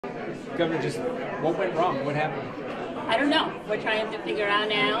Governor, just what went wrong? What happened? I don't know. We're trying to figure out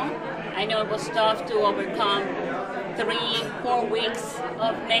now. I know it was tough to overcome 3-4 weeks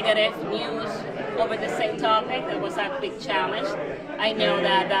of negative news over the same topic. It was a big challenge. I know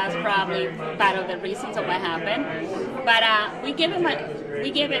that that's probably part of the reasons of what happened. But we gave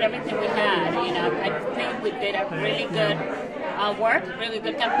it everything we had. You know, I think we did a really good work, really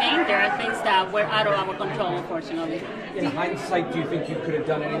good campaign. There are things that were out of our control, unfortunately. In hindsight, do you think you could have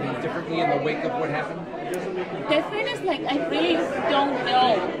done anything differently in the wake of what happened? The thing is, like, I really don't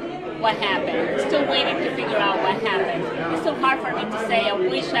know what happened. I'm still waiting to figure out what happened. It's so hard for me to say. I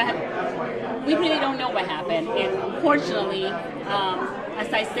wish I had. We really don't know what happened. And unfortunately,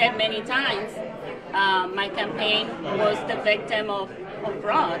 as I said many times, my campaign was the victim of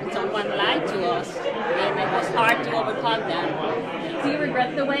fraud. Someone lied to us, and it was hard to overcome that. Do you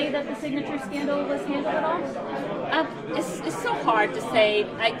regret the way that the signature scandal was handled at all? It's so hard to say.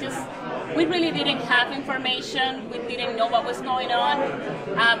 We really didn't have information. We didn't know what was going on.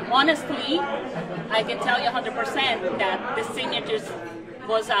 Honestly, I can tell you 100% that the signatures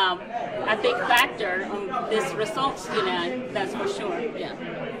was a big factor on these results. You know, that's for sure. Yeah.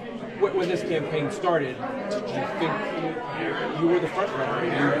 When this campaign started, did you think you were the front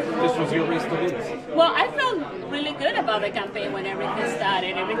runner? This was your race to lose? Well, I felt really good about the campaign when everything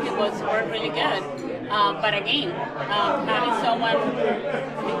started. Everything worked really good. But again, having someone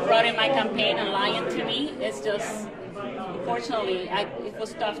brought in my campaign and lying to me, it's just, unfortunately, it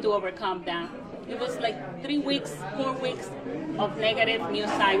was tough to overcome that. It was like 3 weeks, 4 weeks of negative news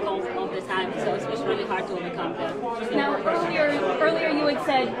cycles all the time, so it was really hard to overcome that. Now, earlier you had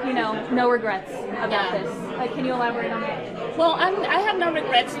said, you know, no regrets about this. Can you elaborate on that? Well, I have no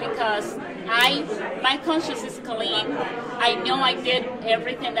regrets because my conscience is clean. I know I did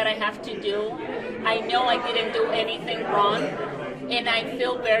everything that I have to do. I know I didn't do anything wrong. And I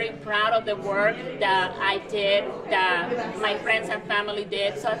feel very proud of the work that I did, that my friends and family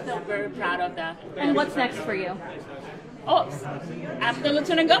did. So I feel very proud of that. And what's next for you? Oh, I'm the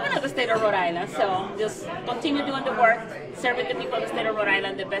Lieutenant Governor of the state of Rhode Island. So just continue doing the work, serving the people of the state of Rhode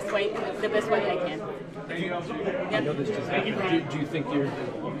Island the best way I can. I know this just happened. Do you think your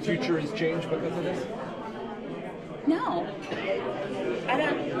future has changed because of this? No. I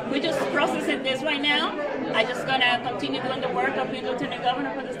don't. We're just processing this right now. I'm just going to continue doing the work of being Lieutenant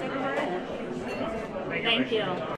Governor for the state of Rhode Island. Thank you.